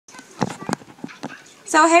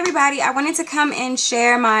So hey everybody, I wanted to come and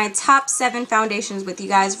share my top 7 foundations with you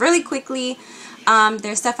guys really quickly.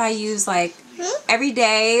 There's stuff I use like every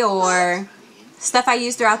day or stuff I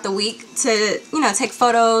use throughout the week to, you know, take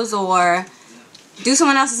photos or do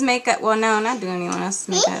someone else's makeup. Well, no, not doing anyone else's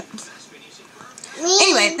makeup.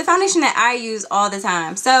 Anyway, the foundation that I use all the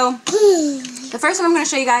time. So the first one I'm going to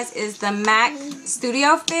show you guys is the MAC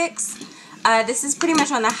Studio Fix. This is pretty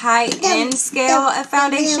much on the high-end scale of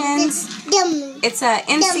foundations. It's a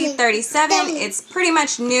NC37. It's pretty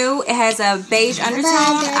much new. It has a beige undertone.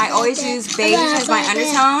 I always use beige as my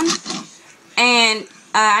undertone. And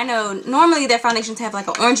I know normally their foundations have like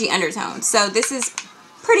an orangey undertone. So this is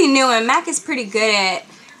pretty new, and MAC is pretty good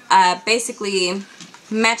at basically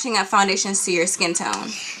matching up foundations to your skin tone.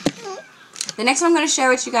 The next one I'm going to share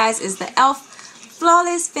with you guys is the e.l.f.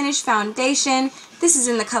 Flawless Finish Foundation. This is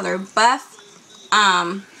in the color Buff.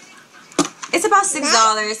 It's about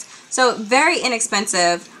 $6, so very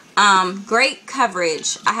inexpensive. Great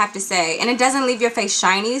coverage, I have to say, and it doesn't leave your face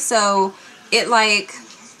shiny, so it's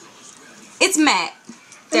matte.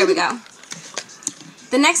 There we go.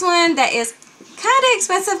 The next one that is kind of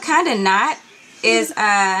expensive, kind of not, is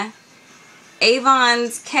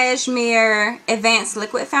Avon's Cashmere Advanced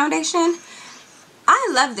Liquid Foundation.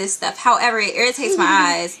 I love this stuff. However, it irritates my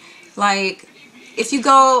eyes. Like, if you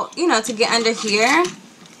go, you know, to get under here,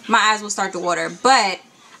 my eyes will start to water. But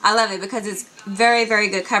I love it because it's very, very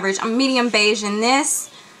good coverage. I'm medium beige in this.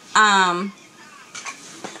 It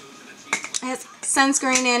has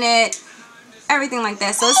sunscreen in it, everything like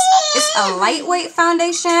that. So it's a lightweight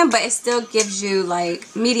foundation, but it still gives you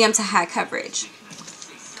like medium to high coverage.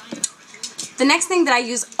 The next thing that I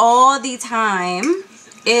use all the time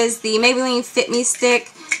is the Maybelline Fit Me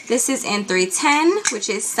Stick. This is in 310, which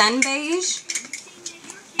is sun beige.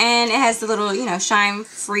 And it has the little, you know, shine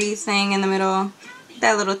free thing in the middle.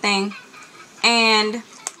 That little thing. And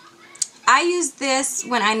I use this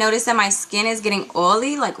when I notice that my skin is getting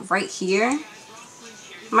oily, like right here.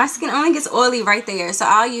 My skin only gets oily right there. So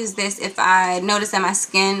I'll use this if I notice that my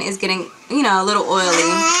skin is getting, you know, a little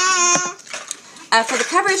oily. For the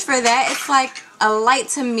coverage for that, it's like a light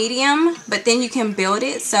to medium, but then you can build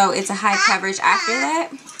it, so it's a high coverage after that.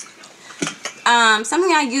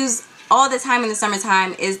 Something I use all the time in the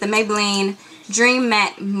summertime is the Maybelline Dream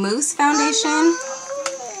Matte Mousse Foundation.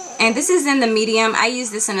 And this is in the medium. I use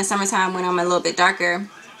this in the summertime when I'm a little bit darker.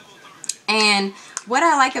 And what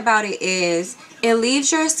I like about it is it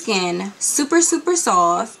leaves your skin super, super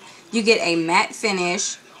soft. You get a matte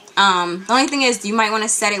finish. The only thing is you might want to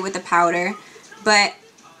set it with a powder. But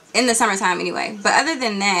in the summertime anyway. But other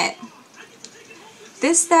than that,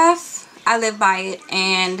 this stuff, I live by it.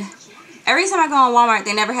 And every time I go on Walmart,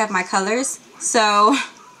 they never have my colors. So,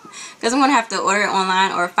 because I'm going to have to order it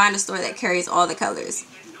online or find a store that carries all the colors.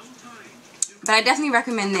 But I definitely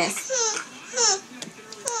recommend this.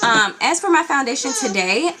 As for my foundation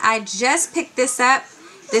today, I just picked this up.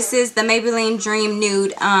 This is the Maybelline Dream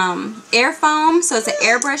Nude Airfoam. So it's an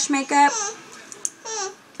airbrush makeup.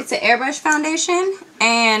 It's an airbrush foundation,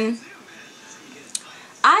 and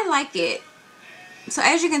I like it. So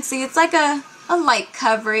as you can see, it's like a light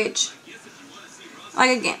coverage.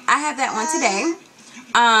 Like, again, I have that one today.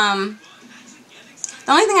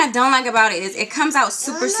 The only thing I don't like about it is it comes out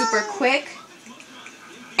super, super quick.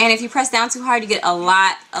 And if you press down too hard, you get a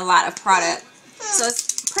lot of product. So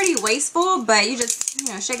it's pretty wasteful, but you just, you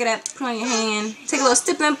know, shake it up, put it on your hand, take a little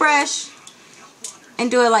stippling brush, and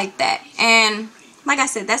do it like that. And like I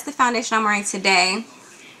said, that's the foundation I'm wearing today.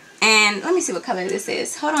 And let me see what color this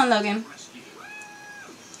is. Hold on, Logan.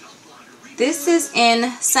 This is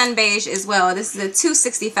in sun beige as well. This is a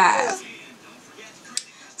 265.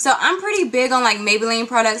 So I'm pretty big on like Maybelline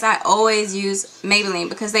products. I always use Maybelline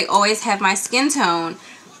because they always have my skin tone.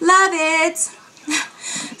 Love it.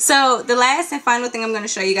 So the last and final thing I'm going to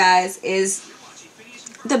show you guys is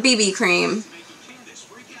the BB cream.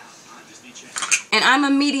 And I'm a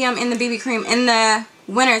medium in the BB cream. In the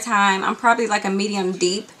winter time, I'm probably like a medium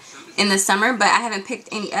deep in the summer, but I haven't picked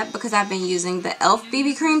any up because I've been using the e.l.f.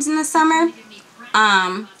 BB creams in the summer.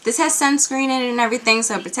 This has sunscreen in it and everything,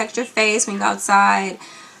 so protect your face when you go outside.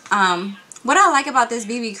 What I like about this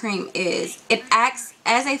BB cream is it acts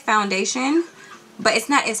as a foundation, but it's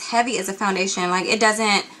not as heavy as a foundation. Like, it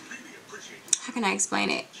doesn't, how can I explain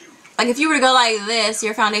it? Like, if you were to go like this,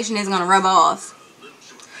 your foundation isn't going to rub off.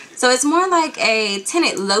 So it's more like a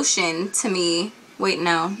tinted lotion to me. Wait,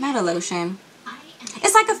 no, not a lotion.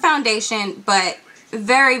 It's like a foundation, but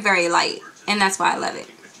very, very light. And that's why I love it.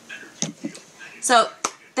 So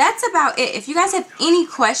that's about it. If you guys have any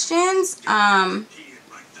questions,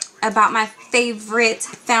 about my favorite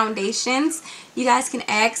foundations, you guys can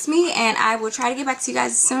ask me and I will try to get back to you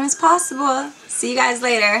guys as soon as possible. See you guys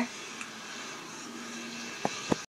later.